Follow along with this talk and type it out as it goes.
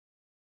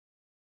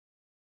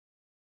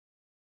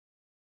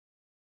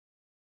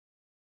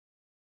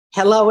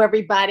Hello,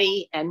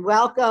 everybody, and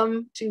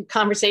welcome to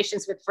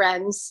Conversations with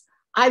Friends.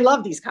 I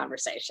love these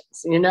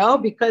conversations,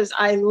 because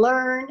I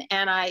learn,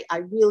 and I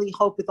really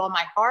hope with all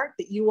my heart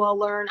that you all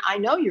learn. I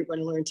know you're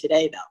going to learn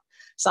today, though,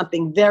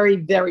 something very,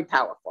 very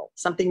powerful,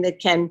 something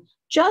that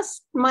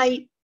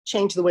might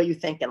change the way you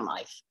think in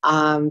life.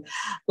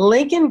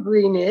 Lincoln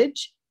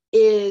Greenidge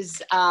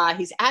he's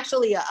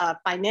actually a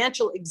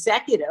financial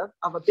executive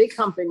of a big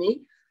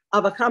company,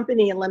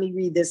 and let me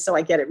read this so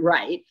I get it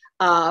right.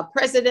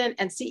 President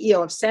and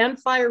CEO of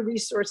Sandfire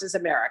Resources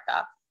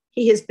America.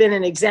 He has been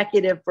an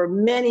executive for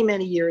many,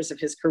 many years of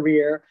his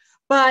career.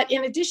 But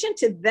in addition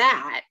to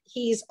that,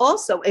 he's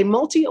also a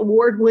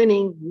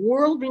multi-award-winning,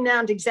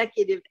 world-renowned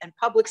executive and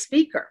public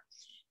speaker,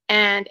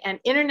 and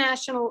an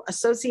International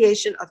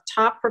Association of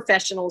Top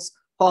Professionals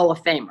Hall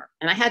of Famer.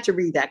 And I had to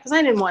read that because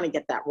I didn't want to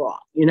get that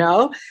wrong,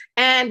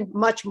 and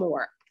much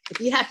more. If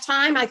you have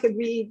time, I could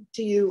read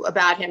to you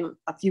about him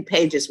a few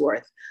pages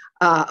worth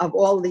of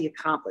all the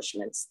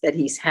accomplishments that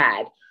he's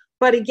had.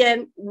 But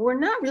again, we're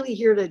not really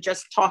here to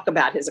just talk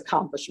about his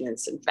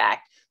accomplishments. In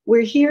fact,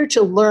 we're here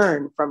to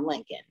learn from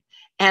Lincoln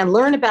and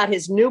learn about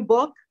his new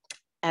book.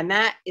 And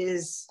that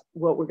is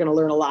what we're going to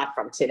learn a lot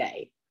from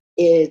today.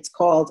 It's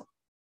called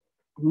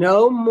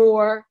No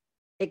More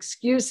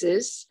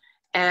Excuses.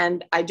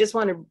 And I just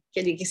want to,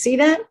 can you see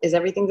that? Is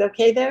everything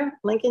okay there?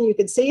 Lincoln, you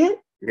can see it?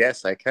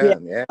 Yes, I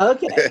can. Yeah.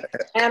 Okay.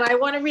 And I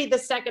want to read the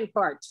second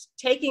part,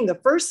 taking the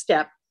first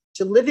step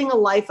to living a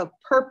life of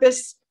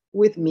purpose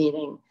with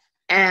meaning.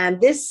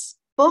 And this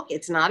book,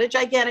 it's not a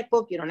gigantic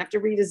book. You don't have to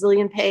read a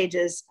zillion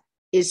pages,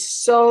 is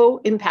so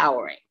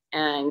empowering.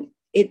 And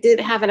it did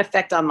have an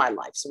effect on my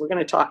life. So we're going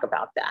to talk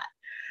about that.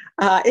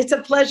 It's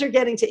a pleasure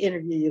getting to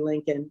interview you,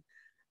 Lincoln.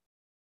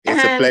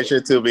 It's a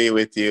pleasure to be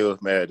with you,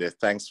 Meredith.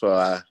 Thanks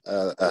for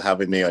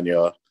having me on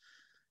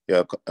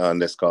on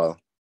this call.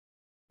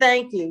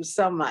 Thank you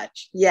so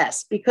much.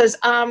 Yes, because,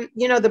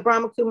 the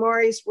Brahma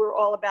Kumaris were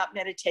all about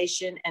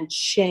meditation and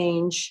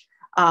change,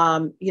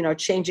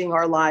 changing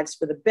our lives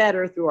for the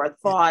better through our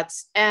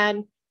thoughts.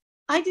 And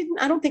I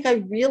don't think I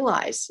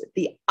realized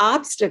the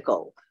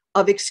obstacle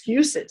of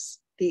excuses,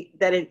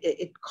 that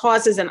it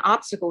causes an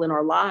obstacle in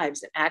our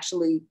lives and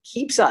actually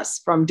keeps us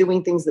from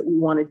doing things that we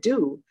want to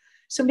do.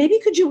 So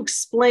maybe could you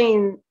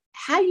explain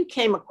how you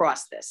came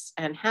across this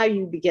and how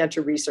you began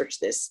to research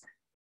this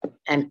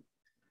and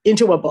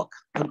into a book,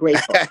 a great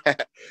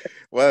book?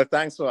 Well,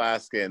 thanks for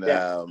asking.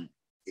 Yeah.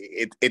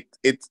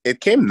 It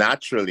came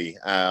naturally.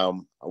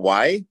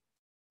 Why?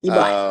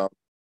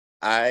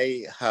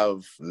 I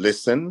have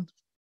listened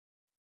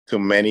to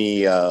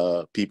many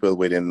people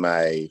within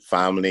my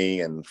family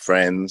and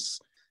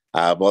friends.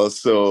 I've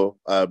also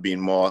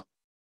been more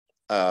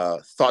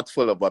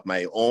thoughtful about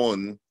my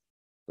own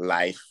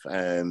life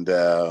and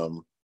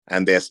the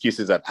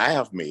excuses that I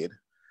have made,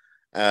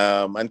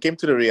 and came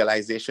to the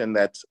realization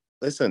that,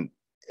 listen,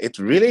 it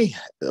really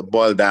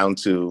boiled down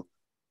to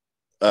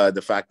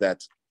the fact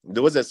that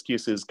those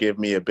excuses gave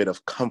me a bit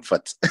of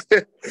comfort,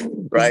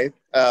 right?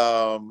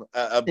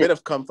 A bit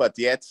of comfort,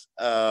 yet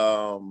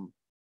I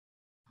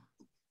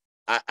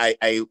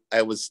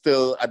was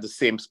still at the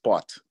same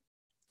spot.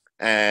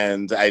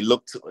 And I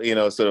looked,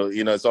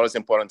 it's always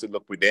important to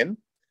look within.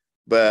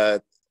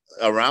 But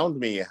around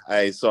me,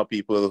 I saw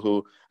people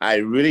who I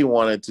really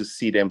wanted to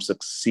see them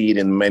succeed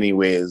in many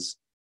ways.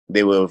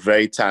 They were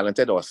very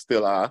talented, or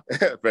still are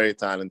very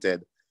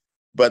talented.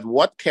 But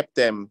what kept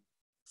them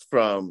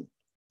from,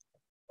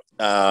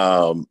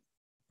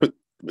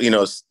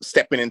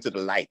 stepping into the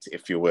light,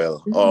 if you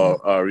will,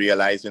 or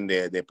realizing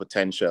their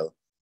potential,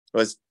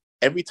 was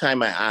every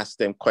time I asked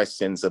them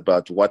questions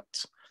about why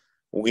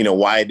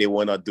they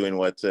were not doing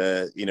what,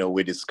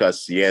 we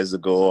discussed years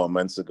ago or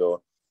months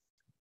ago,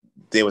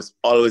 there was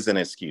always an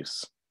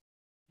excuse.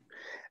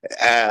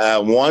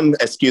 One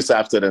excuse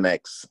after the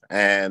next.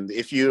 And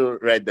if you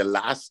read the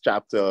last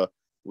chapter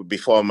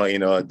before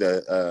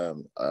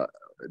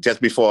just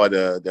before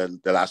the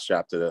last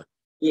chapter,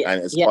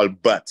 and it's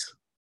called But.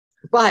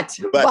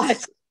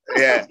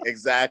 Yeah,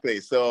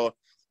 exactly. So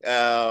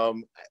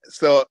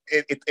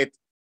it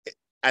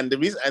and the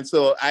reason, and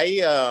so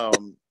I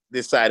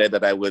decided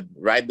that I would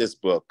write this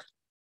book.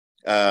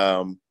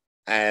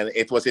 And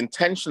it was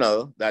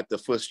intentional that the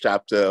first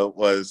chapter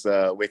was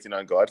Waiting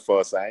on God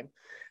for a Sign.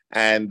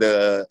 And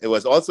it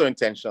was also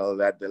intentional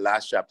that the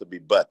last chapter be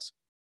But,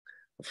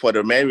 for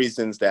the main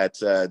reasons that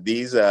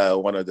these are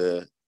one of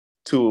the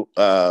two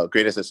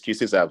greatest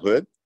excuses I've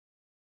heard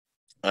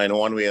in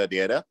one way or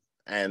the other.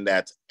 And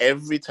that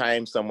every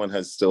time someone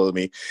has told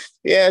me,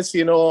 yes,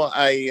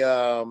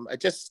 I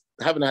just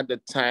haven't had the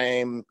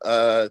time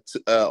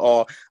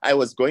or I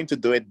was going to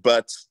do it,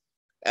 but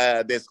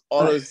there's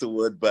always the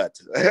word but.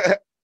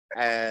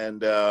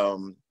 And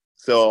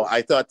so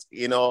I thought,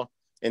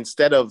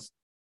 instead of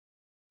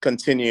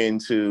continuing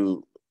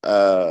to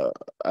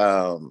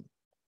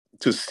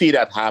see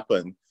that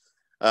happen,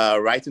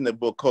 writing the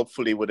book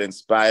hopefully would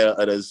inspire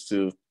others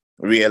to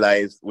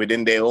realize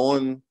within their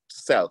own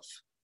self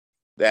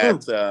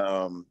that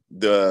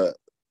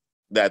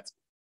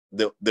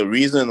the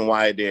reason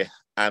why they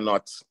are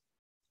not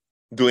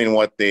doing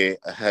what they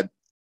had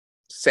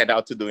set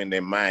out to do in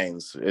their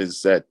minds,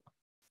 is that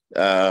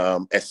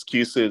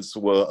excuses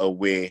were a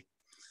way,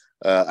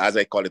 as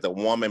I call it, a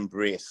warm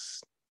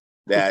embrace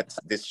that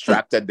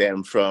distracted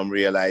them from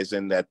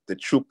realizing that the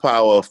true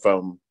power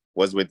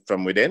was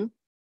from within,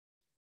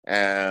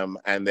 and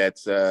that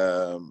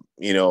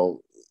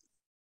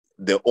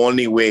the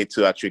only way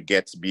to actually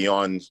get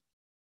beyond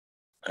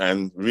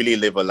and really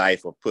live a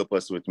life of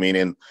purpose with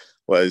meaning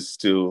was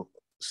to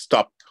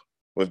stop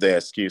with their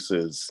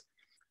excuses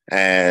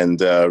and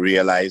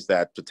realize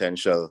that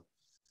potential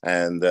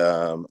and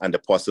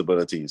the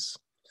possibilities.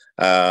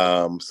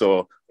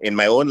 So in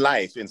my own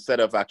life, instead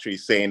of actually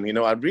saying,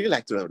 I'd really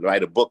like to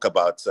write a book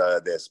about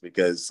this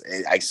because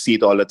I see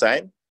it all the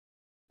time.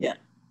 Yeah.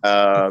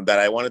 That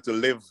I wanted to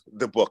live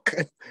the book.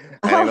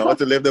 And in order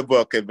to live the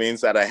book, it means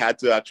that I had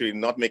to actually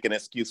not make an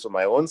excuse for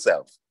my own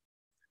self,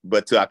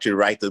 but to actually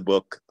write a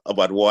book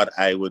about what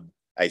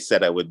I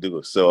said I would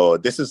do. So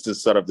this is the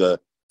sort of the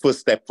first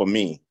step for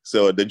me.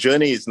 So the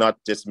journey is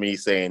not just me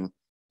saying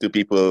to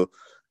people,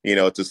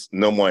 to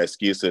no more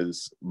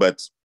excuses,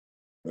 but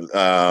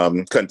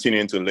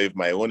continuing to live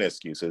my own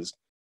excuses,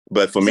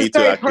 but for me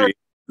to actually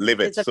live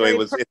it.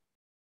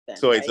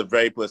 So it's a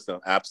very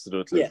personal,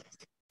 absolutely. Yeah.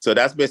 So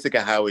that's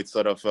basically how it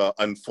sort of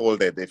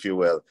unfolded, if you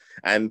will.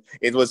 And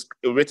it was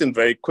written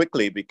very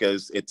quickly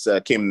because it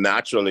came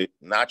natural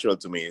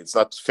to me. It's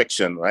not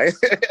fiction, right?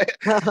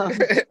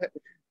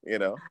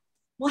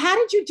 Well, how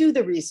did you do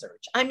the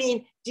research? I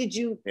mean, did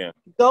you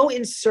go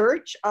in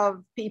search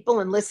of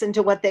people and listen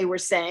to what they were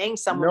saying?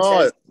 Someone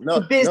says,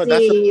 I'm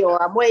busy,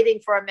 or I'm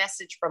waiting for a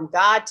message from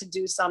God to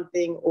do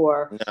something,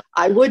 or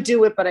I would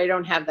do it, but I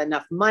don't have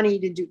enough money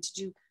to do.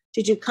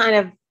 Did you kind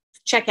of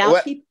check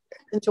out people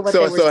into what they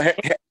were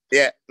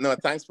saying?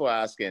 Thanks for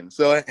asking.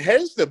 So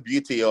here's the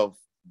beauty of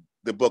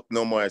the book,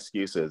 No More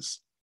Excuses,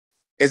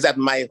 is that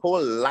my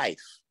whole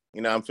life,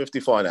 I'm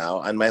 54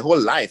 now, and my whole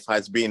life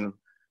has been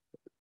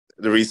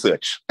the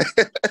research.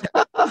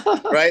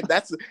 Right?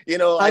 That's,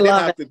 I didn't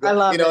have to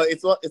go,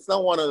 it's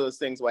not one of those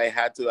things where I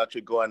had to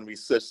actually go and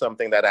research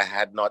something that I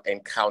had not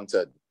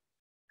encountered.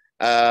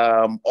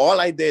 All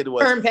I did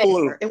was term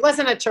paper. It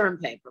wasn't a term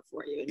paper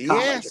for you in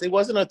college. Yes, it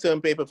wasn't a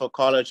term paper for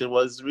college. It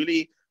was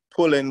really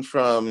pulling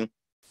from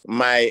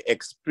my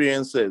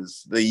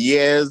experiences, the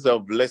years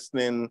of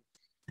listening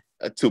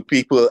to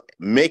people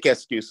make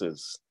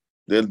excuses,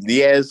 the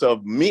years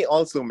of me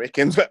also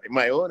making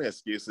my own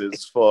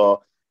excuses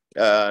for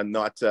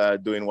not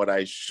doing what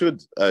I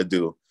should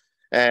do.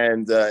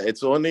 And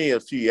it's only a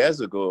few years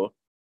ago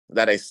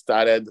that I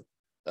started,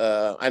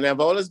 and I've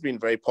always been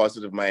very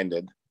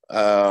positive-minded,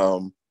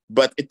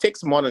 but it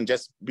takes more than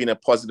just being a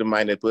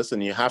positive-minded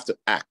person. You have to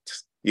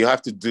act. You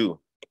have to do.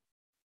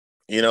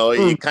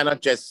 You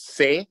cannot just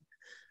say,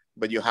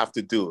 but you have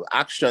to do.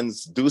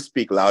 Actions do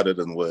speak louder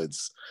than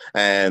words,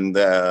 and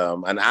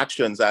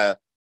actions are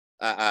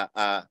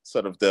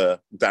sort of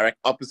the direct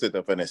opposite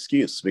of an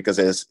excuse,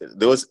 because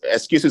those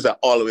excuses are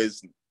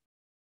always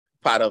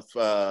part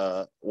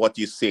of what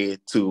you say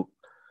to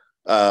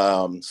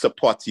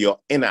support your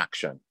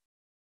inaction.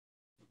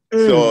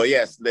 So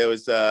yes, there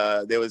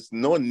was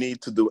no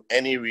need to do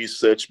any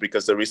research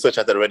because the research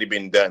had already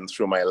been done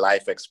through my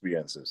life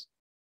experiences.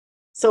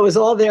 So it was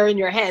all there in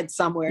your head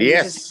somewhere.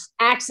 Yes. You just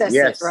access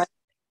it, right?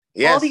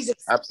 Yes, all these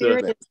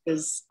experiences.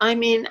 Absolutely. I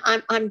mean,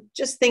 I'm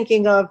just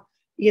thinking of,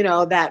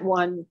 that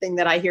one thing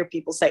that I hear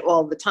people say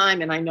all the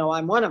time, and I know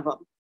I'm one of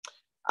them.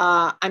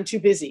 I'm too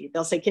busy.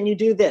 They'll say, can you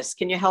do this?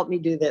 Can you help me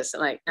do this?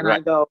 And I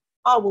go,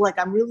 oh, well,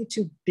 I'm really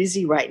too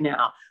busy right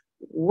now.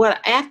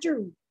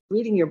 After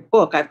reading your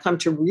book, I've come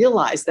to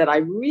realize that I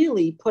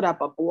really put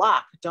up a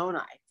block, don't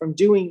I? From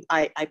doing,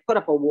 I put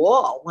up a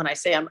wall when I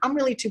say I'm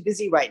really too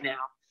busy right now,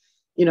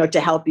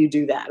 to help you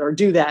do that or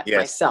do that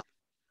myself.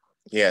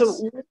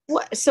 Yes.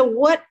 So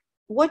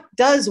what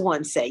does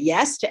one say?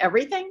 Yes to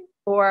everything?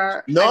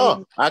 Or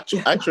no,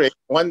 actually,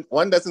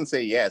 one doesn't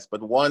say yes,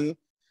 but one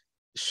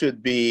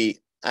should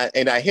be.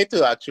 And I hate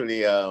to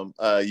actually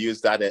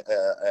use that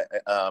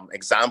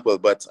example,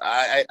 but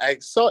I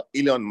saw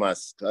Elon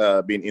Musk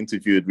being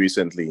interviewed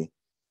recently,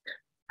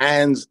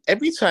 and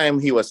every time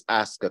he was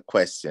asked a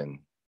question,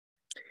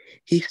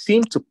 he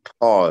seemed to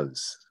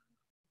pause,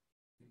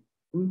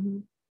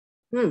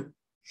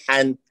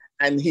 and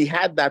he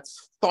had that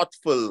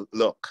thoughtful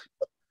look,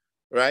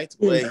 right,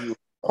 where he was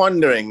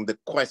pondering the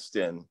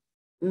question.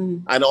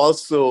 And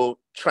also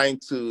trying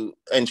to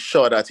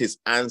ensure that his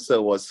answer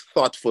was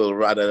thoughtful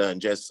rather than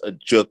just a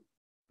jerk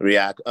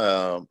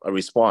a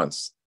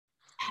response.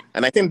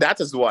 And I think that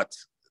is what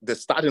the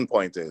starting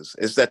point is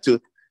that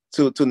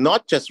to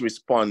not just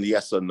respond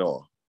yes or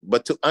no,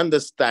 but to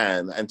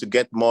understand and to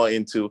get more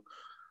into,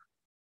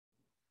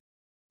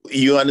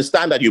 you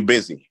understand that you're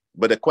busy,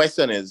 but the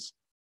question is,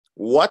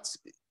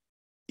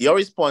 your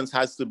response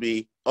has to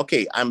be,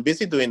 okay, I'm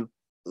busy doing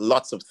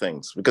lots of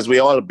things, because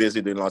we're all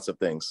busy doing lots of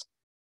things.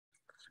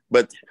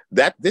 But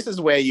this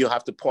is where you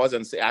have to pause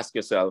and ask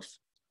yourself,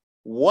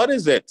 what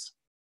is it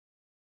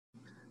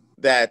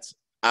that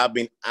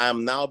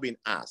I'm now being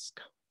asked?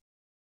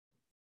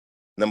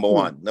 Number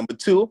one. Number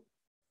two,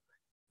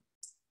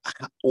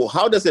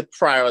 how does it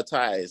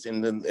prioritize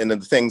in the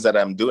things that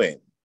I'm doing,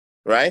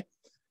 right?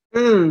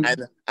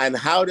 And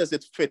how does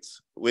it fit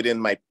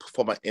within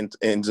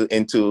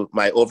into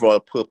my overall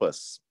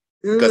purpose?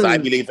 Because I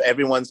believe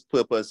everyone's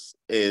purpose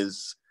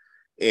is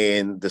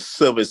in the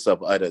service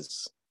of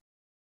others.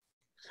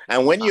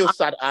 And when you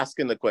start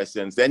asking the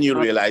questions, then you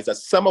realize that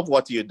some of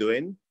what you're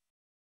doing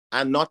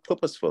are not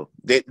purposeful.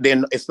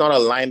 It's not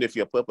aligned with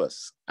your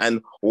purpose.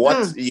 And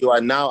what you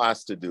are now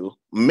asked to do,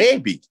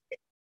 maybe.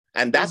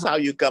 And that's how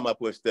you come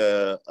up with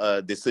the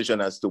decision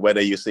as to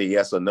whether you say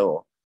yes or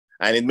no.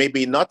 And it may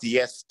be not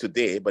yes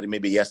today, but it may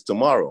be yes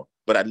tomorrow.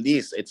 But at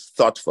least it's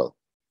thoughtful.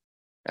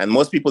 And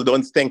most people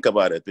don't think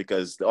about it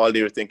because all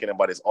they're thinking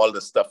about is all the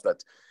stuff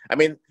that, I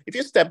mean, if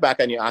you step back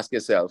and you ask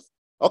yourself,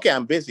 okay,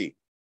 I'm busy.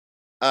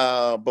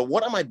 But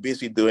what am I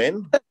busy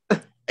doing?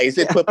 Is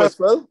it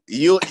purposeful?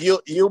 You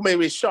may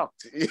be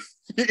shocked.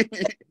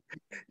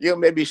 You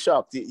may be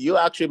shocked. You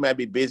actually might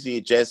be busy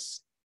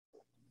just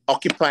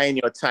occupying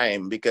your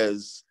time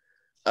because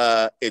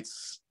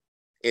it's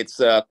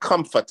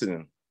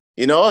comforting.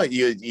 You know,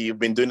 you've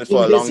been doing it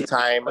for a long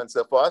time and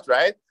so forth,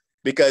 right?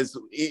 Because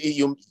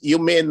you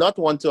may not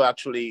want to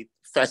actually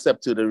fess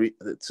up to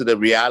the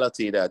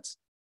reality that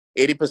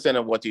 80%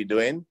 of what you're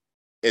doing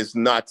is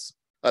not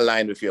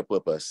aligned with your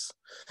purpose.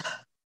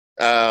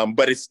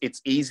 But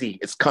it's easy,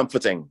 it's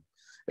comforting,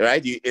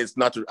 right? It's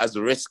not as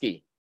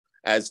risky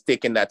as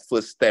taking that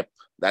first step,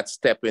 that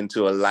step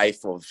into a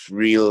life of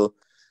real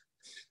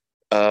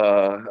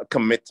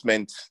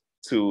commitment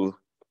to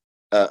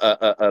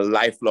a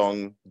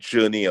lifelong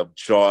journey of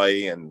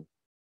joy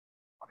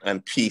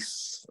and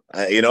peace,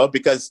 you know,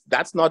 because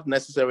that's not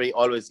necessarily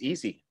always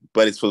easy,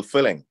 but it's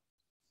fulfilling.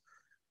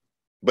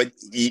 But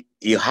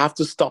you have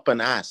to stop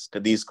and ask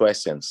these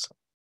questions.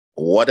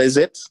 What is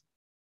it?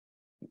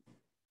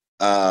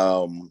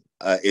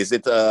 Is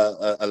it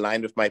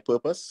aligned with my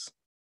purpose?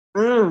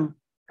 And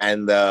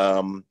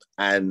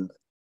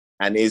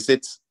is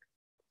it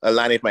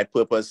aligned with my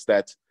purpose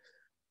that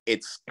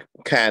it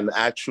can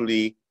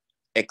actually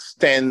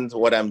extend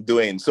what I'm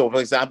doing? So, for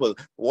example,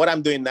 what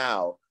I'm doing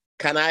now,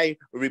 can I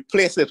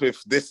replace it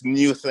with this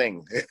new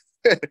thing?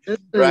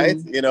 Right?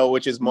 You know,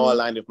 which is more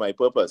aligned with my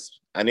purpose.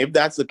 And if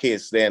that's the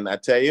case, then I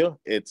tell you,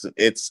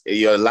 it's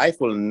your life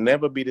will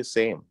never be the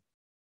same.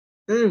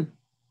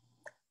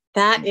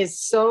 That is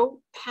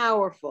so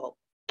powerful.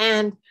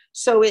 And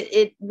so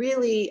it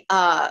really,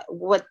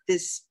 what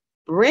this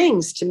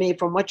brings to me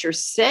from what you're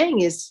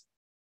saying is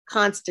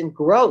constant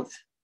growth,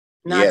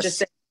 not just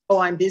saying, oh,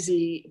 I'm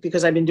busy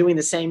because I've been doing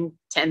the same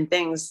 10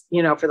 things,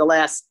 you know, for the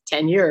last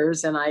 10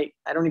 years. And I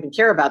don't even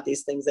care about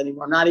these things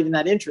anymore. I'm not even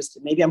that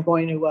interested. Maybe I'm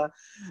going to,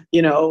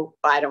 you know,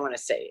 I don't want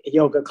to say a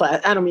yoga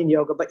class. I don't mean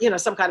yoga, but, you know,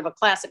 some kind of a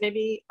class that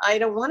maybe I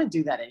don't want to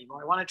do that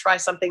anymore. I want to try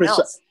something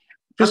else.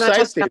 I'm not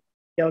talking about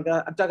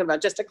yoga. I'm talking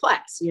about just a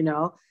class, you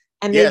know,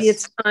 and maybe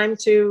it's time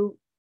to,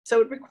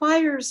 so it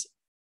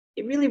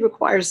really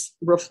requires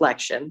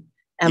reflection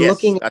and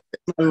looking at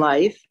my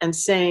life and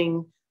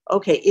saying,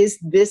 okay, is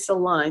this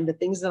aligned? The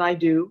things that I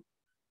do,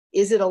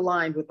 is it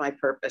aligned with my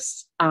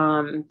purpose?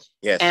 And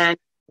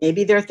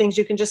maybe there are things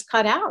you can just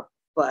cut out,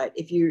 but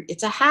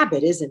it's a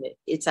habit, isn't it?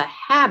 It's a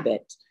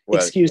habit.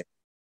 Well,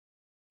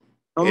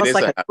 almost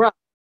like a drug,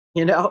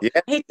 you know,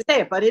 I hate to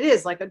say it, but it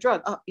is like a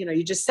drug. Oh, you know,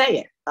 you just say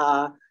it,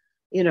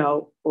 you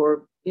know,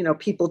 or, you know,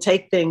 people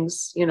take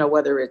things, you know,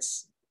 whether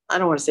it's, I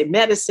don't want to say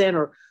medicine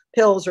or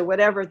pills or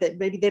whatever that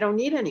maybe they don't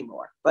need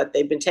anymore, but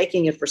they've been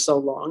taking it for so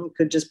long. It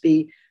could just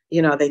be,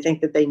 you know, they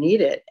think that they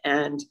need it.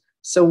 And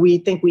so we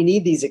think we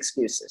need these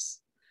excuses.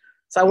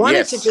 So I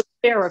wanted to just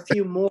share a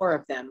few more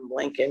of them,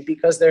 Lincoln,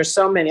 because there's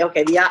so many.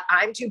 Okay, the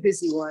I'm too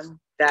busy one,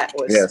 that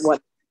was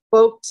what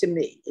spoke to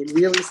me. It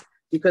really,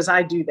 because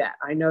I do that.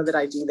 I know that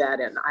I do that,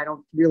 and I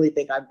don't really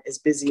think I'm as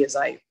busy as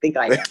I think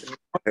I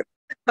am.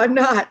 I'm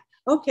not.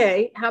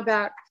 Okay, how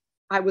about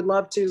I would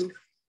love to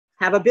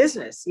have a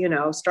business, you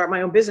know, start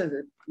my own business.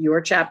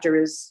 Your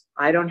chapter is,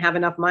 I don't have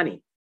enough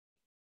money.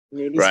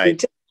 Maybe speak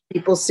to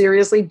people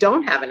seriously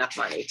don't have enough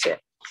money to,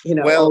 you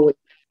know,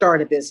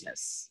 start a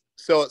business.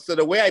 So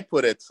the way I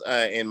put it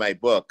in my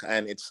book,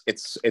 and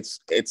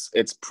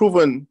it's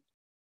proven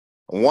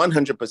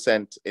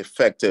 100%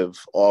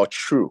 effective or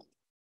true,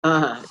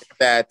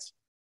 that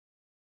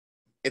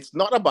it's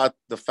not about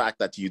the fact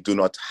that you do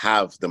not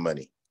have the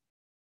money.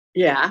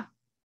 Yeah.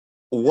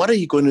 What are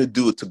you going to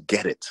do to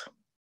get it?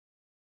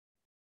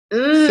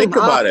 Think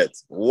about it.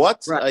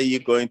 What are you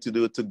going to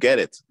do to get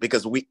it?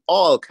 Because we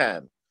all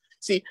can.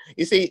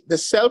 You see, the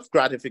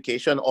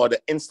self-gratification or the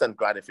instant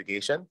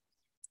gratification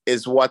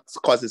is what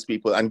causes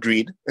people, and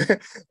greed,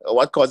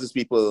 what causes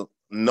people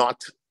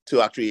not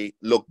to actually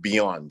look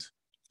beyond.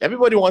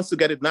 Everybody wants to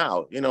get it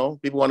now. You know,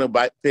 people want to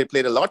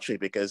play the lottery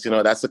because, you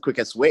know, that's the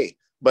quickest way.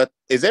 But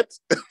is it?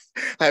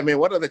 I mean,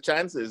 what are the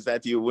chances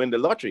that you win the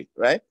lottery,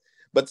 right?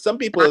 But some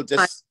people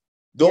just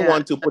don't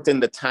want to put in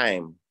the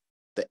time,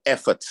 the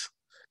effort,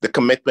 the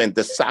commitment,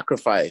 the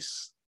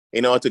sacrifice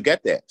in order to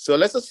get there. So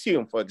let's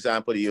assume, for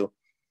example, you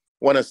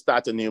want to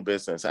start a new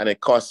business and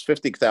it costs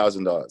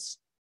 $50,000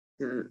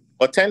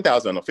 or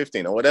 $10,000 or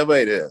 $15,000 or whatever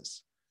it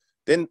is.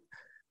 then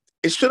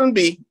it shouldn't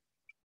be,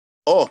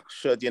 oh,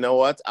 shit, you know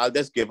what? I'll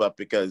just give up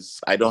because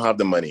I don't have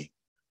the money.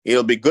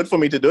 It'll be good for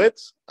me to do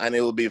it, and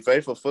it will be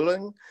very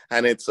fulfilling,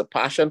 and it's a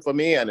passion for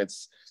me, and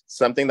it's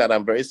something that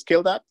I'm very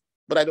skilled at,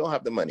 but I don't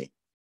have the money.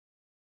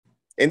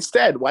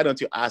 Instead, why don't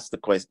you ask the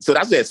question? So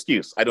that's the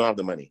excuse. I don't have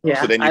the money. Yeah,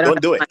 so then you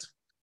don't do it.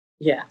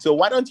 Yeah. So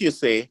why don't you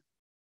say,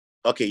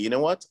 okay, you know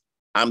what?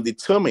 I'm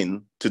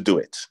determined to do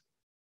it.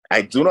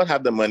 I do not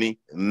have the money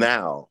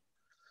now.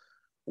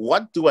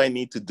 What do I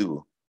need to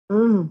do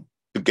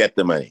to get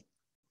the money?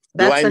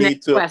 That's the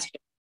next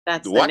question.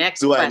 That's the next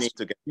question. What do I need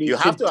to get? You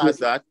have to ask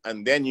that,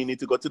 and then you need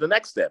to go to the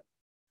next step.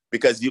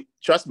 Because you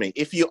trust me,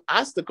 if you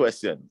ask the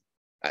question,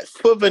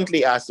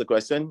 fervently ask the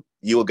question,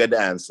 you will get the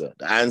answer.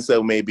 The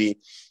answer may be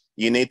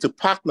you need to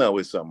partner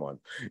with someone.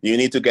 You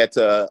need to get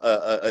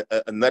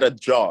another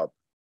job,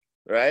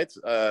 right?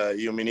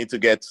 You may need to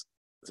get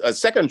a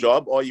second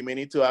job, or you may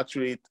need to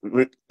actually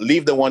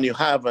leave the one you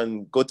have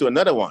and go to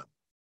another one.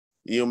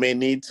 You may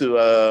need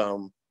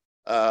to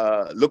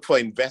look for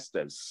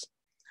investors.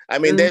 I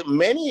mean, there are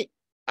many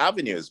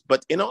avenues,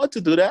 but in order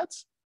to do that,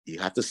 you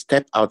have to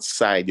step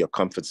outside your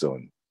comfort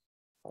zone.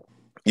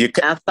 You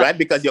can, right?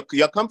 Because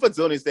your comfort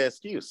zone is the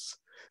excuse.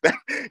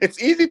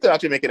 It's easy to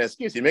actually make an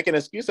excuse. You make an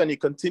excuse and you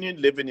continue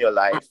living your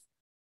life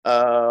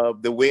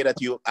the way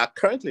that you are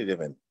currently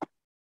living.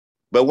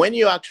 But when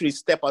you actually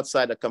step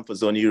outside the comfort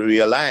zone, you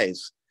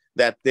realize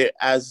that there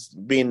has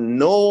been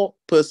no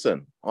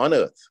person on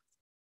earth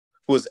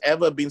who's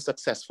ever been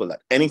successful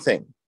at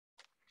anything,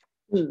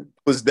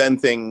 who's done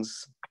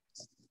things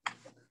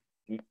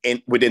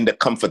within the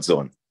comfort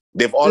zone.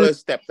 They've always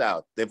stepped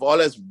out. They've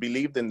always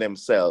believed in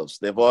themselves.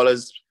 They've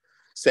always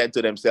said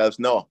to themselves,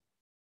 no,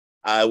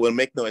 I will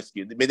make no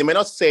excuse. They may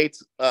not say it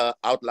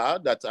out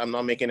loud that I'm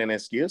not making an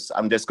excuse.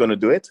 I'm just going to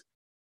do it.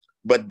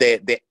 But their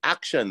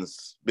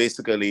actions,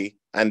 basically,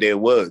 and their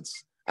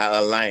words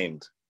are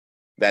aligned,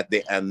 that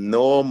there are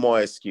no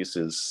more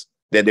excuses,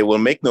 that they will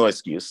make no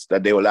excuse,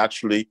 that they will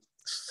actually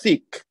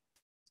seek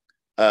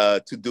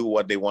to do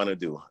what they want to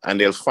do. And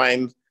they'll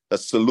find the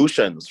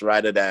solutions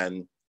rather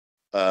than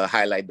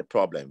highlight the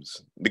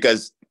problems.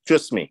 Because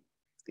trust me,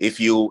 if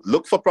you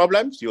look for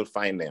problems, you'll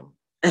find them.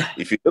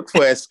 If you look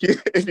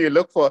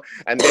for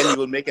and then you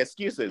will make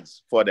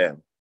excuses for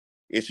them.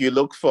 If you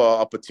look for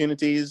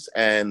opportunities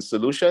and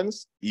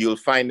solutions, you'll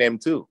find them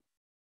too.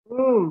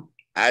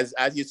 As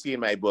you see in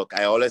my book,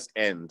 I always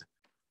end,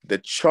 the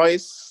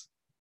choice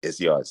is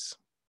yours.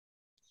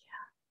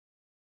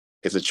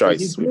 It's a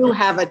choice. You do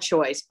have a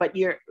choice, but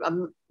you're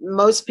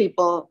most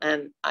people,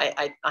 and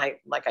I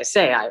like I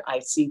say, I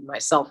see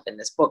myself in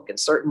this book in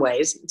certain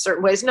ways,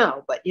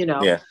 no, but you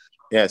know,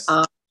 yes.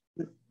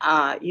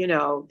 You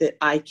know, that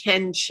I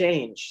can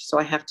change. So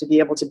I have to be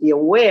able to be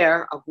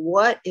aware of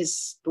what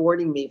is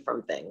thwarting me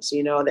from things,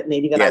 you know, that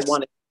maybe that I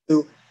want to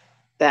do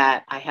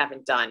that I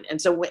haven't done. And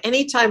so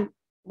anytime,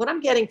 what I'm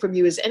getting from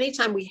you is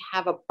anytime we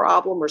have a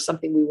problem or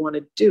something we want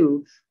to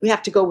do, we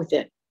have to go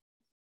within.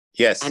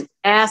 Yes. And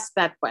ask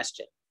that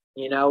question,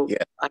 you know,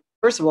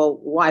 first of all,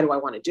 why do I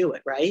want to do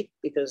it? Right.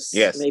 Because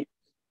maybe.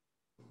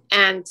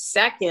 And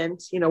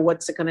second, you know,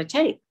 what's it going to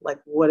take? Like,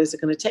 what is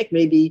it going to take?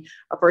 Maybe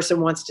a person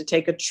wants to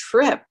take a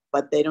trip,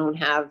 but they don't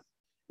have,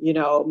 you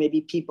know, maybe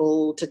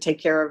people to take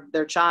care of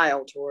their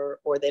child, or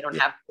they don't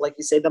have, like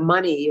you say, the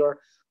money or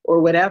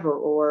whatever,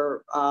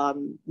 or,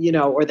 you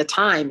know, or the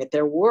time at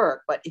their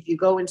work. But if you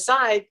go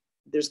inside,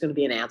 there's going to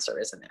be an answer,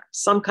 isn't there?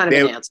 Some kind of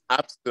an answer.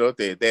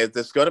 Absolutely.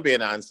 There's going to be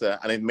an answer,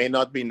 and it may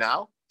not be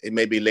now. It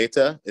may be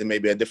later. It may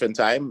be a different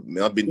time. It may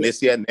not be this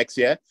year, next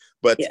year.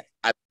 But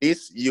at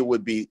least you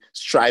would be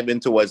striving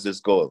towards this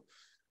goal.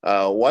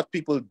 What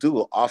people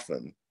do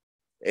often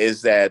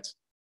is that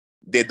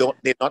they're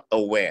not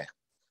aware,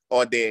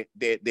 or they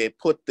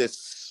put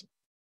this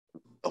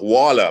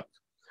wall up.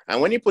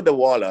 And when you put the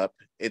wall up,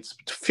 it's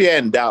fear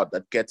and doubt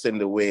that gets in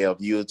the way of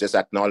you just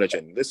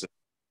acknowledging, listen,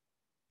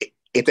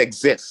 it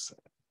exists.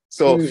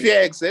 So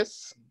fear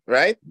exists,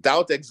 right?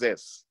 Doubt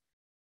exists.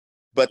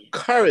 But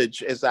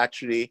courage is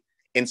actually,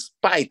 in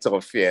spite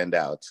of fear and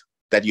doubt,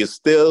 that you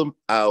still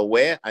are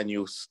aware and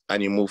you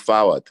move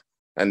forward.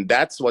 And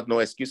that's what no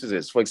excuses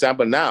is. For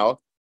example,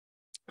 now,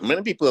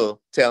 many people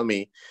tell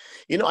me,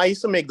 you know, I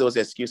used to make those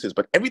excuses,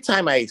 but every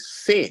time I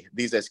say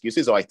these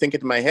excuses or I think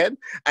it in my head,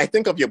 I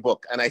think of your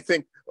book and I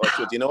think, oh,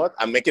 shit, you know what?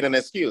 I'm making an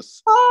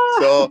excuse.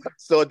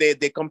 So they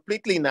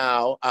completely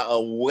now are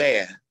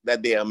aware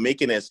that they are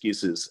making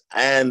excuses,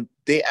 and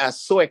they are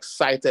so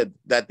excited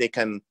that they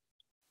can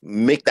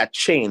make that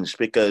change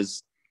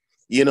because,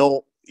 you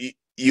know,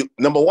 you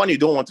number one, you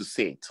don't want to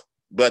say it,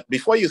 but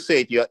before you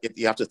say it,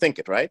 you have to think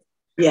it, right?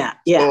 Yeah.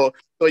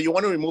 So you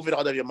want to remove it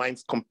out of your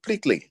mind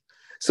completely.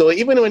 So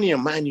even when in your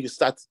mind you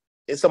start,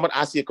 if someone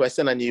asks you a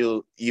question and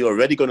you're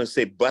already going to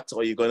say but,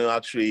 or you're going to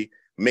actually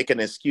make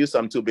an excuse,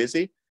 I'm too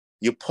busy,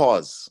 you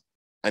pause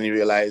and you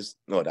realize,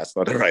 no, that's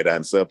not the right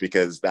answer,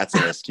 because that's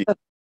an excuse.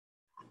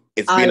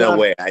 It's being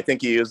aware. I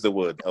think you used the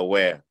word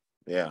aware.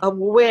 Yeah.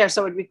 Aware.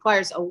 So it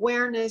requires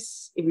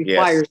awareness. It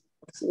requires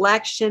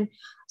reflection.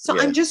 So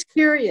I'm just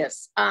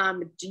curious,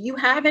 do you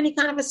have any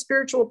kind of a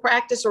spiritual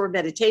practice or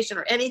meditation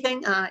or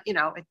anything? You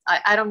know,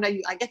 I don't know.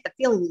 I get the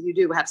feeling that you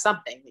do have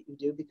something that you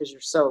do because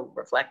you're so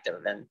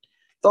reflective and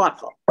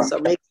thoughtful. So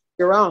make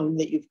your own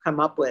that you've come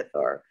up with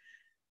or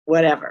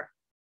whatever.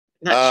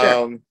 Not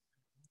sure.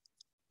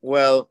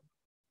 Well,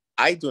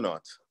 I do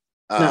not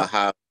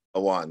have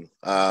one.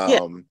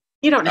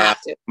 You don't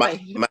have to.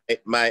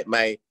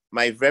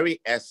 My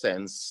very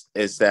essence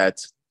is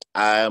that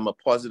I am a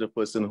positive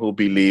person who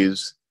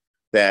believes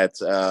that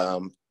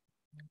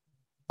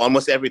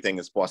almost everything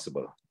is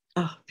possible.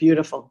 Oh,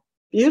 beautiful,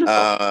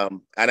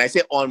 beautiful. And I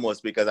say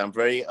almost because I'm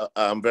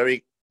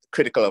very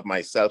critical of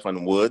myself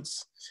and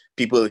words.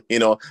 People, you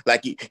know,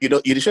 like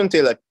you shouldn't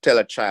tell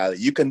a child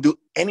you can do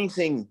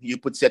anything you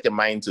put set your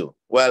mind to.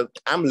 Well,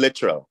 I'm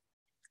literal.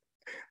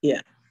 Yeah.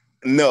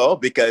 No,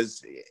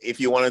 because if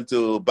you wanted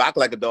to bark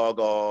like a dog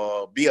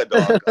or be a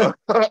dog,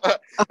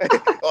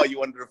 or you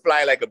wanted to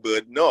fly like a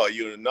bird, no,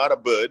 you're not a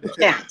bird.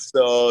 Yeah.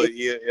 So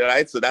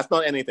right. So that's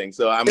not anything.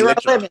 So I'm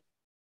literal.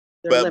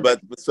 But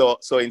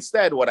so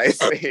instead, what I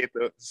say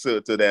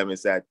to them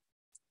is that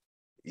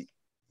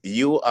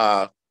you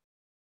are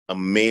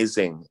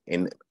amazing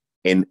in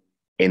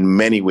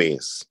many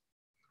ways.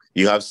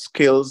 You have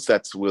skills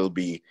that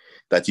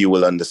you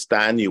will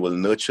understand, you will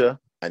nurture,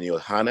 and you'll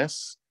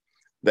harness.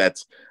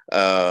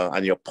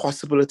 And your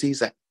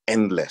possibilities are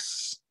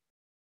endless.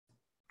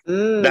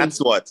 That's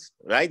what,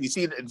 right? You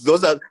see,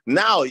 those are,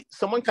 now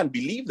someone can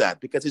believe that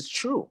because it's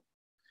true.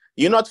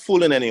 You're not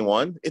fooling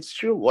anyone. It's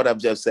true what I've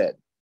just said,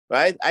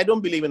 right? I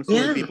don't believe in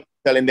fooling people,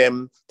 telling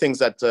them things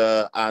that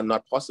are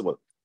not possible.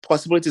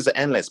 Possibilities are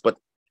endless, but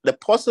the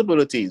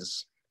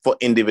possibilities for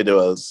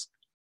individuals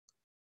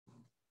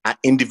are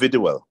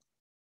individual.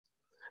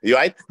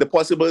 Right? The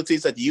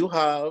possibilities that you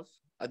have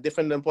are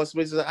different than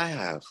possibilities that I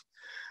have.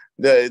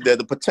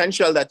 The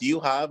potential that you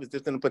have is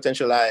different than the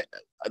potential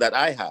that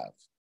I have.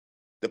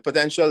 The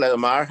potential that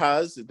Amar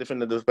has is different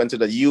than the potential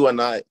that you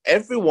and I.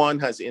 Everyone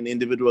has an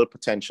individual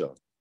potential.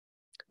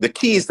 The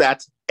key is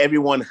that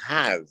everyone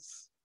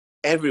has.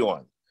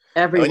 Everyone.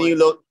 When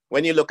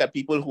you look at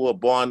people who are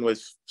born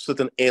with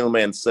certain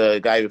ailments, a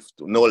guy with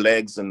no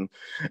legs and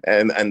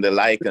the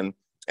like, and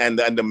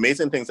the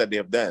amazing things that they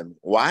have done.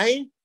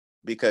 Why?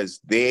 Because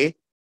they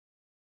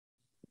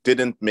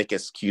didn't make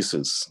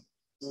excuses.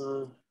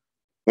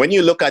 When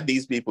you look at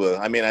these people,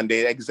 I mean, and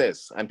they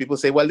exist, and people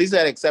say, well, these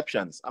are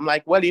exceptions. I'm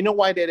like, well, you know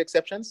why they're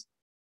exceptions?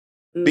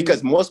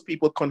 Because most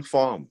people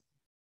conform.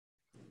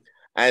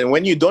 And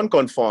when you don't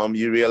conform,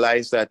 you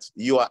realize that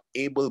you are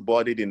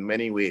able-bodied in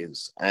many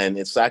ways, and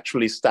it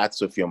actually starts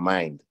with your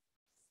mind.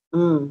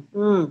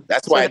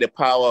 That's why the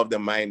power of the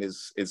mind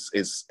is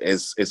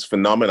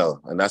phenomenal,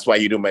 and that's why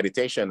you do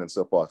meditation and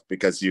so forth,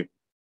 because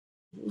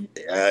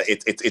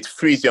it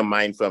frees your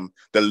mind from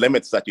the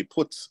limits that you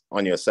put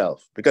on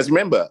yourself. Because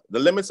remember, the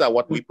limits are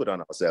what we put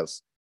on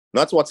ourselves,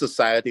 not what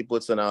society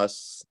puts on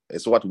us.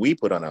 It's what we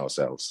put on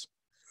ourselves.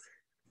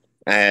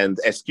 And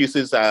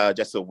excuses are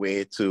just a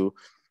way to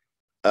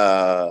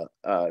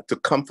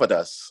comfort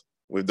us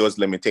with those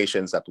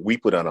limitations that we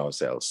put on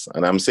ourselves.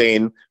 And I'm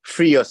saying,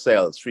 free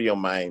yourselves, free your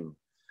mind,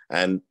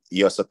 and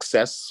your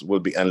success will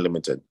be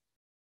unlimited.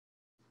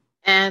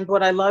 And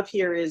what I love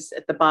here is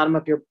at the bottom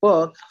of your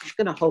book, I'm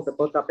going to hold the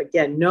book up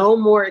again. No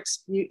more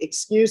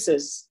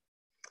excuses.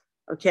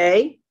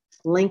 Okay.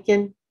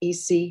 Lincoln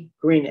E.C.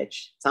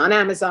 Greenidge. It's on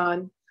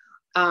Amazon.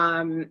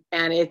 And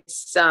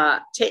it's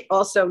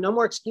also No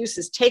More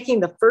Excuses,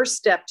 taking the first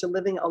step to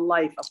living a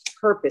life of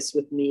purpose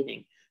with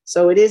meaning.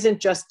 So it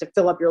isn't just to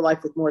fill up your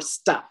life with more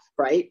stuff,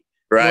 right?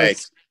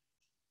 Right.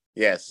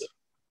 Yes.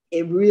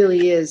 It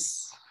really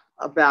is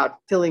about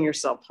filling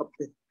yourself up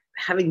with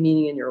having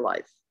meaning in your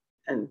life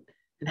and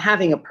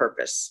having a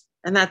purpose.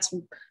 And that's,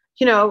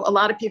 you know, a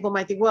lot of people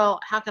might think, well,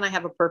 how can I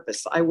have a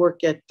purpose? I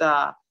work at,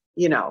 well,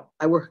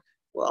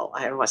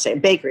 I don't want to say a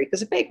bakery,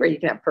 because a bakery, you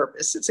can have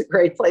purpose. It's a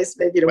great place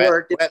maybe to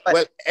work.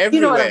 Well, everywhere.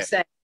 You know what I'm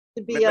saying?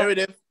 To be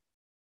Meredith,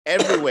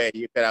 everywhere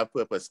you can have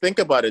purpose. Think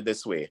about it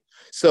this way.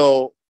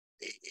 So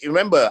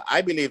remember,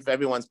 I believe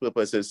everyone's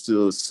purpose is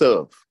to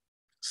serve.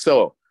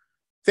 So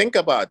think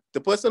about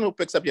the person who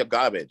picks up your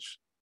garbage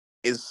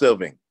is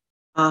serving.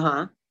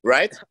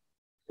 Right?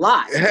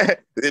 Lie.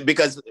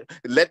 Because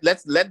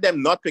let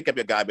them not pick up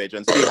your garbage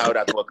and see how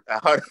that works.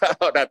 How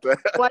that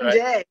one right?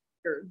 day.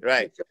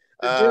 Right.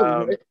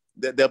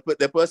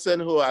 The person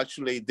who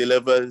actually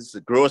delivers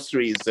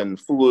groceries and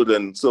food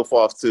and so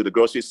forth to the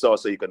grocery store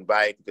so you can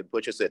buy it, you can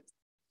purchase it.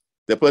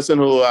 The person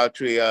who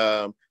actually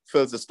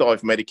fills the store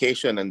with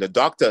medication, and the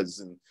doctors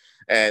and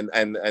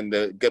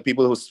the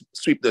people who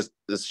sweep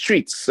the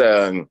streets,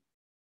 the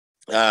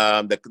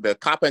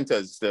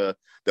carpenters, the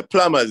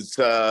plumbers,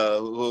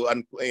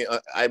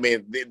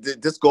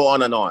 just go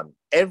on and on.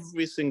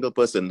 Every single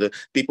person, the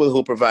people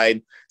who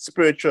provide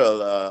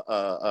spiritual,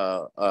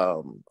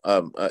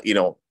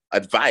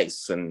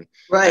 advice and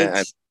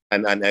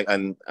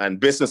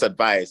business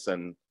advice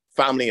and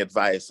family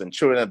advice and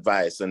children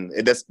advice, and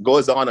it just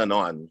goes on and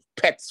on.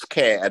 Pet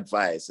care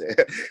advice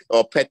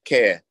or pet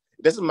care.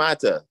 It doesn't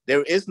matter.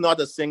 There is not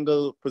a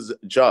single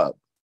job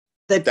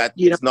that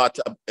is not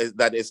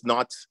that is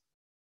not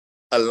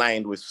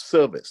aligned with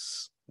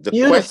service. The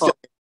Beautiful.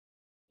 question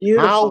is,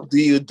 how do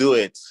you do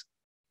it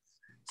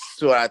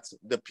so that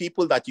the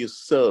people that you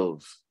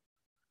serve,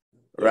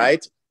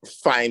 right,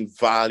 find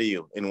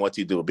value in what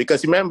you do?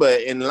 Because remember,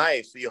 in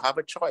life, you have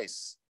a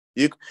choice.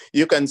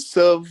 You can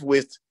serve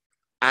with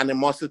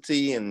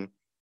animosity and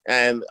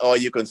or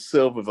you can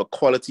serve with a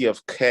quality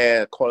of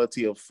care,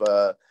 quality of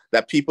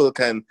that people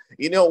can,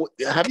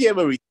 have you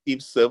ever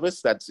received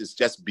service that is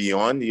just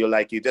beyond?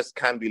 You just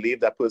can't believe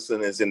that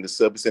person is in the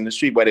service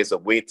industry, whether it's a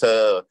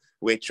waiter,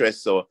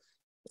 waitress, or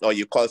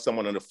you call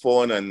someone on the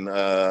phone and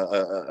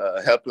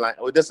a helpline,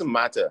 it doesn't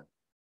matter.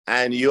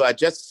 And you are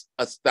just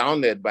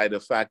astounded by the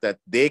fact that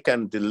they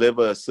can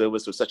deliver a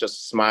service with such a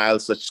smile,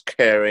 such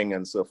caring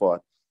and so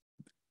forth,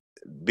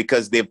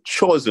 because they've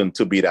chosen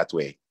to be that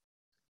way.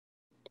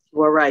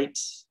 We're right.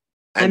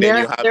 And then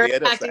you have they're the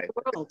other impacting side.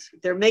 the world.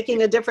 They're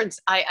making a difference.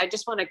 I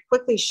just want to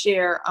quickly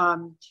share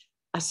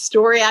a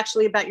story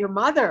actually about your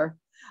mother.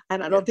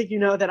 And I don't think you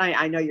know that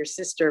I know your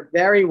sister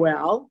very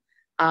well.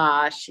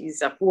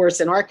 She's a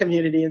force in our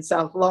community in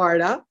South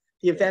Florida.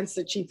 The events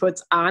that she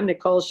puts on,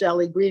 Nicole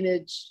Shelley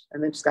Greenidge,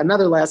 and then she's got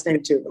another last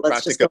name too, but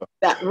let's just go with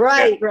that.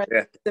 Right.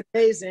 Yeah. It's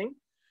amazing.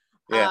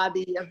 Yeah.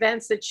 The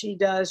events that she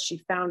does, she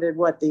founded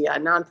the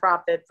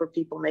nonprofit for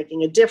people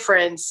making a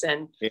difference.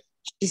 And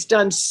she's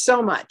done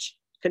so much,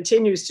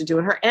 continues to do.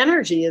 And her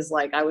energy is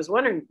like, I was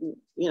wondering,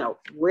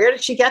 where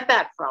did she get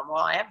that from?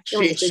 Well, I have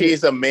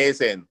she's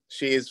amazing.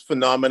 She is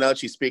phenomenal.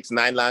 She speaks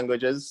 9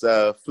 languages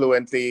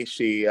fluently.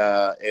 She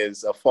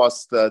is a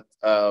force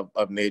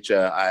of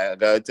nature. I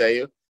gotta tell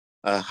you,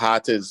 her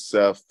heart is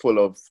full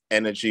of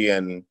energy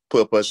and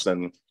purpose,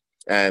 and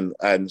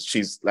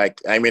she's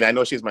like, I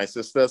know she's my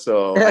sister,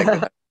 so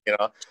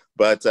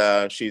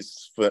but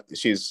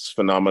she's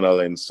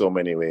phenomenal in so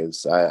many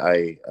ways.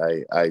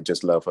 I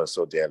just love her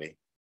so dearly.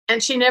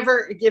 And she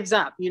never gives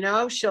up,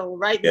 she'll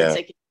write me and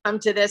say, can you come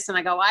to this? And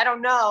I go, I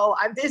don't know,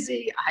 I'm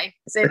busy. I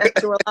say that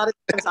to her a lot of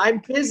times,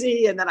 I'm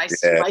busy. And then I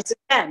write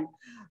again,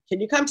 can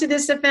you come to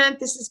this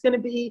event? This is going to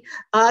be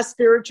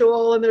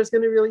spiritual, and there's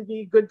going to really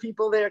be good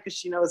people there, because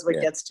she knows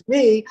what gets to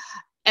me.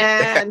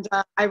 And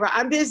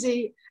I'm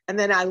busy. And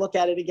then I look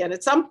at it again.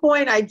 At some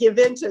point, I give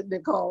in to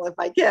Nicole if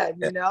I can,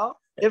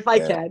 if I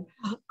can.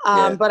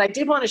 But I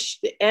did want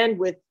to end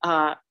with,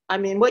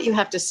 what you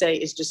have to say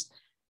is just,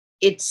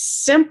 it's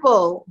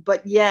simple,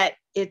 but yet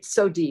it's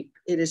so deep.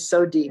 It is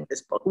so deep,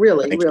 this book,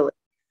 really, really.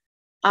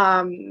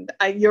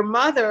 Your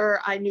mother,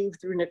 I knew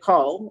through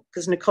Nicole,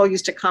 because Nicole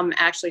used to come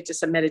actually to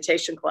some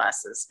meditation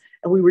classes,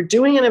 and we were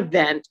doing an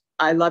event.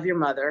 I love your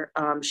mother.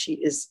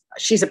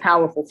 She's a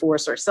powerful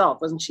force herself.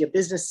 Wasn't she a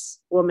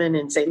businesswoman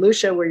in St.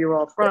 Lucia, where you're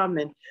all from?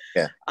 And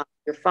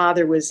your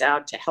father was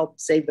out to help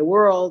save the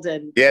world.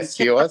 And yes,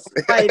 he was.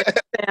 Quite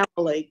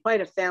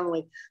a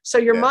family. So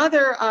your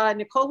mother,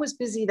 Nicole, was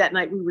busy that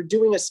night. We were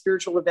doing a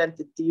spiritual event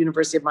at the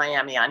University of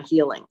Miami on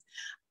healing.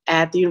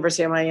 At the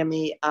University of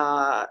Miami,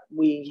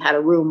 we had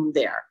a room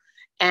there.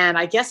 And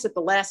I guess at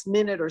the last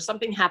minute or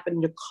something happened,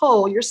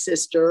 Nicole, your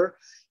sister,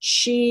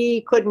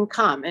 she couldn't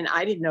come. And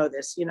I didn't know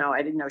this,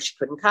 I didn't know she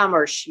couldn't come,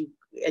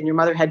 and your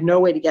mother had no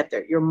way to get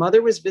there. Your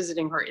mother was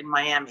visiting her in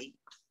Miami,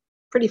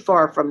 pretty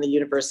far from the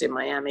University of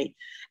Miami.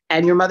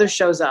 And your mother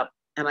shows up,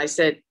 and I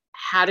said,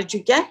 how did you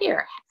get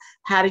here?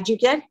 How did you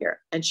get here?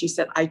 And she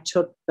said, I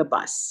took the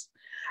bus.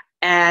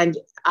 And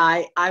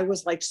I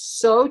was like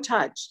so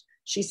touched.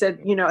 She said,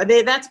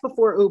 that's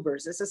before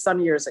Ubers. This is some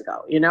years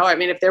ago,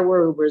 if there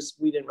were Ubers,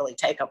 we didn't really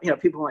take them,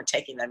 people weren't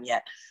taking them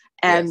yet.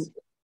 And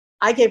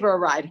I gave her a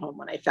ride home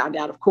when I found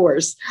out, of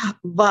course,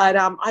 but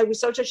I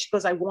was so touched. She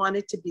goes, I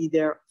wanted to be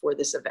there for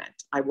this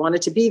event. I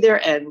wanted to be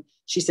there. And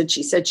she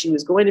said she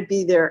was going to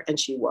be there, and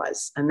she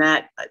was. And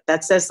that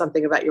says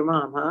something about your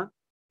mom, huh?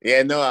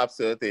 Yeah, no,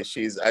 absolutely.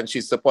 She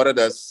supported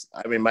us.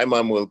 My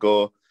mom will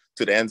go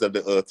to the ends of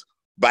the earth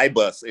by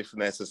bus if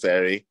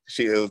necessary.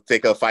 She'll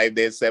take her 5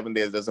 days, 7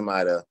 days, doesn't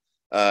matter.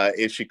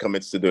 If she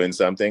commits to doing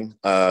something,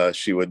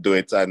 she would do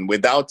it, and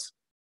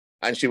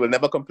she will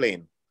never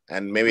complain.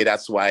 And maybe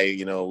that's why,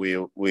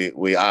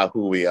 we are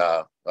who we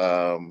are.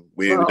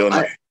 We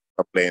don't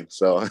complain.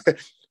 So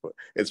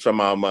it's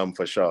from our mom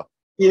for sure.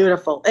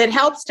 Beautiful. It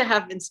helps to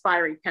have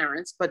inspiring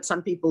parents, but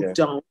some people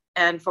don't.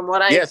 And from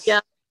what I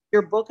get,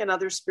 your book and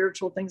other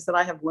spiritual things that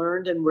I have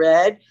learned and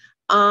read,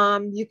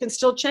 you can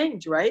still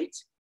change, right?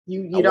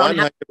 You don't 100%.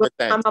 Have to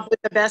come up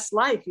with the best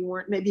life. You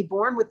weren't maybe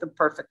born with the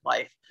perfect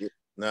life,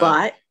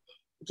 but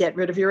get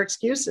rid of your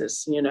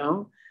excuses,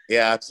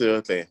 Yeah,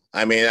 absolutely.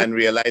 And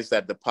realize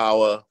that the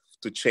power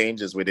to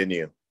change is within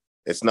you.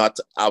 It's not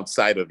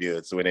outside of you,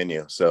 it's within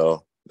you.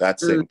 So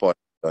that's important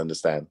to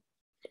understand.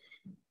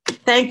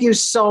 Thank you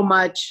so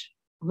much,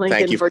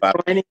 Lincoln, for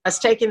joining us,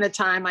 taking the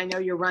time. I know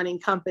you're running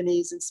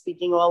companies and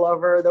speaking all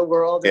over the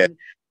world. And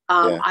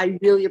I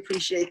really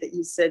appreciate that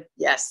you said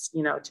yes,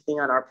 to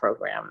being on our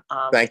program.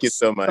 Thank you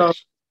so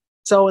much.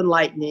 So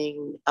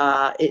enlightening.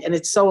 And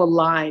it's so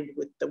aligned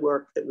with the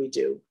work that we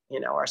do,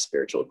 our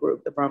spiritual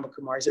group, the Brahma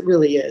Kumaris. It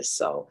really is.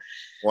 So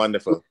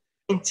wonderful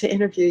to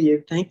interview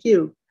you. Thank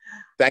you.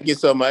 Thank you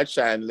so much.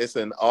 And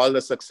listen, all the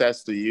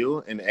success to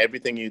you in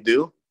everything you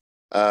do.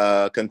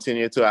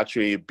 Continue to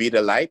actually be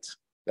the light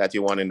that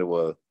you want in the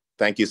world.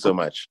 Thank you so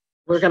much.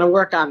 We're going to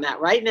work on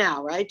that right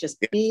now, right? Just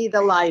be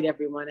the light,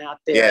 everyone out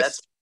there. Yes.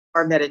 That's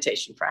our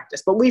meditation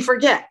practice. But we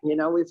forget,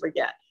 we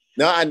forget.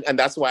 No, and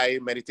that's why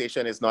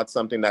meditation is not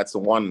something that's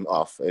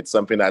one-off. It's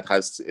something that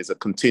is a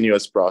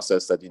continuous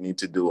process that you need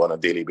to do on a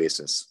daily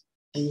basis.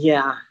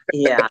 Yeah.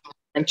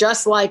 And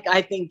just like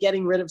I think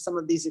getting rid of some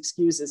of these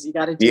excuses, you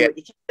got to do it.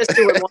 You can't just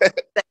do it once.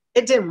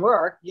 It didn't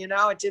work,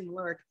 it didn't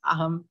work.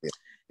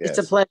 It's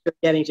a pleasure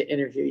getting to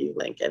interview you,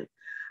 Lincoln.